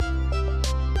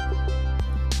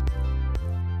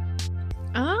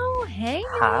Hey,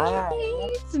 Hi.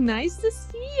 it's nice to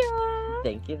see ya.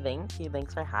 Thank you.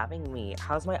 Thanks for having me.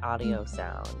 How's my audio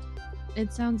sound?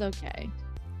 It sounds okay.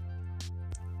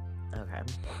 Okay.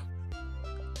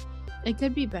 It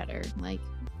could be better.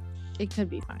 It could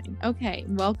be fine. Okay,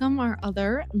 welcome our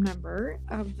other member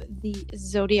of the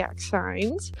zodiac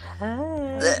signs.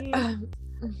 Hi.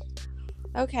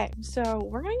 Okay, so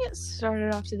we're gonna get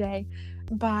started off today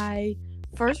by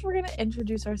first we're gonna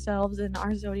introduce ourselves and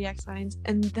our zodiac signs,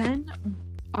 and then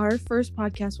our first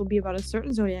podcast will be about a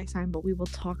certain zodiac sign, but we will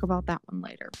talk about that one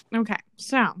later. Okay,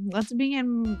 so let's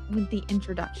begin with the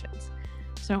introductions.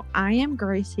 So I am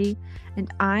Gracie,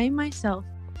 and I myself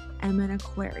am an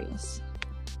Aquarius.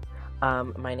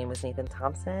 My name is Nathan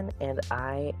Thompson, and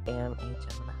I am a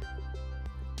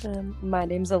Gemini. My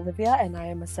name's Olivia, and I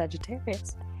am a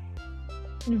Sagittarius.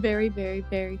 Very, very,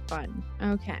 very fun.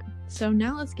 Okay, so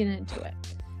now let's get into it.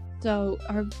 So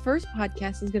our first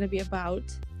podcast is going to be about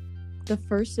the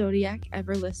first zodiac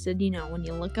ever listed. You know, when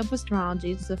you look up astrology,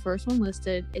 it's the first one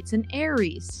listed. It's an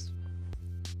Aries.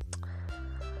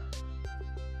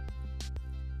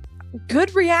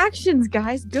 Good reactions,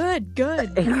 guys. Good.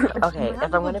 Okay, Round if I'm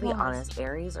of going to be applause. honest,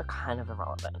 Aries are kind of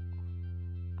irrelevant.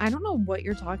 I don't know what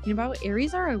you're talking about.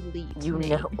 Aries are elite. You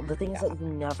Nate. know, the thing is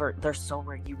that they're so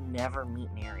rare, you never meet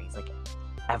an Aries, like,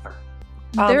 ever.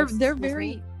 They're Excuse very...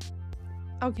 me?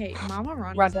 Okay, Mama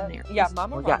Rhonda's an Aries. Yeah,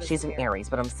 Mama Well, yeah, Rhonda's she's an Aries,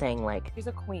 but I'm saying, like, She's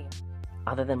a queen.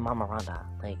 other than Mama Rhonda,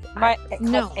 like,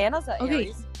 No. Anna's an Okay.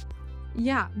 Aries.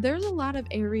 Yeah, there's a lot of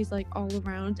Aries like all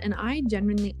around, and I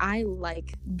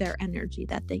like their energy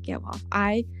that they give off.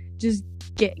 I just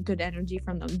get good energy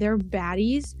from them. They're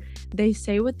baddies. They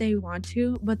say what they want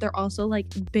to, but they're also like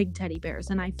big teddy bears,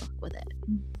 and I fuck with it.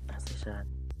 as they should.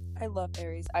 I love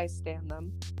Aries. I stand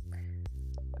them.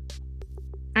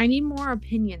 I need more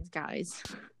opinions, guys.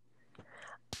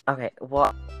 Okay,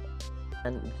 well,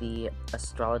 on the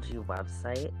astrology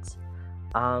website,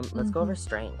 let's go over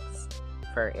strengths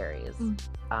for Aries.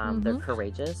 They're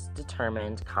courageous,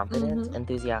 determined, confident,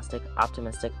 enthusiastic,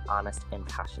 optimistic, honest, and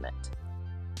passionate.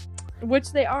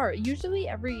 Which they are. Usually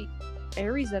every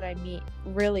Aries that I meet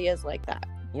really is like that.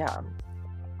 Yeah.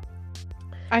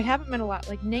 I haven't met a lot.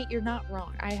 Like, Nate, you're not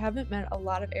wrong. I haven't met a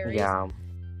lot of Aries. Yeah.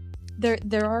 They're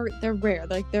rare.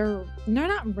 Like, they're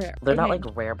not rare. They're not, Okay.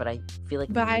 like, rare, but I feel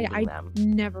like But meeting I them.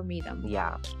 never meet them.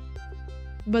 Yeah.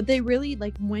 But they really,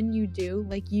 like, when you do,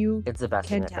 like, you... It's the best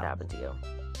thing Can that could tell. happen to you.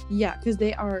 Yeah, because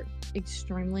they are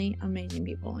extremely amazing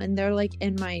people. And they're, like,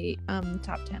 in my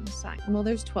top 10 sign. Well,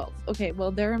 there's 12. Okay,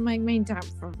 well, they're in my main top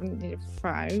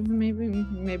 5,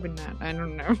 maybe not. I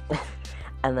don't know.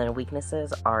 And then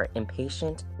weaknesses are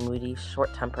impatient, moody,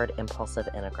 short-tempered, impulsive,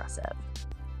 and aggressive.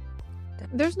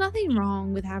 There's nothing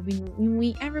wrong with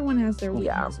having... Everyone has their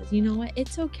Yeah. weaknesses. You know what?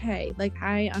 It's okay. Like,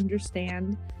 I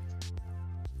understand.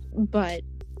 But...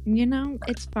 You know,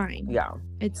 it's fine. Yeah.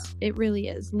 It really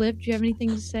is. Liv, do you have anything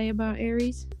to say about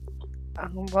Aries?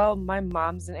 Well, my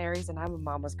mom's an Aries, and I'm a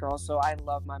mama's girl, so I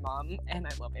love my mom, and I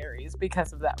love Aries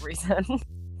because of that reason.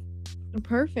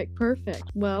 Perfect.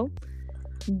 Well,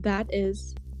 that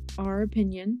is our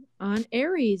opinion on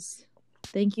Aries.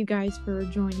 Thank you guys for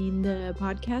joining the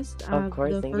podcast. Of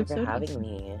course, the thank you first for zodiac having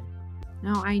me.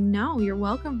 No, I know. You're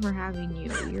welcome for having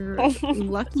you. You're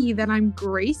lucky that I'm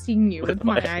gracing you with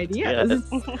my ideas.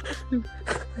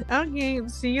 Okay,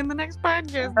 see you in the next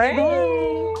podcast.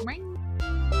 Bye. Bye.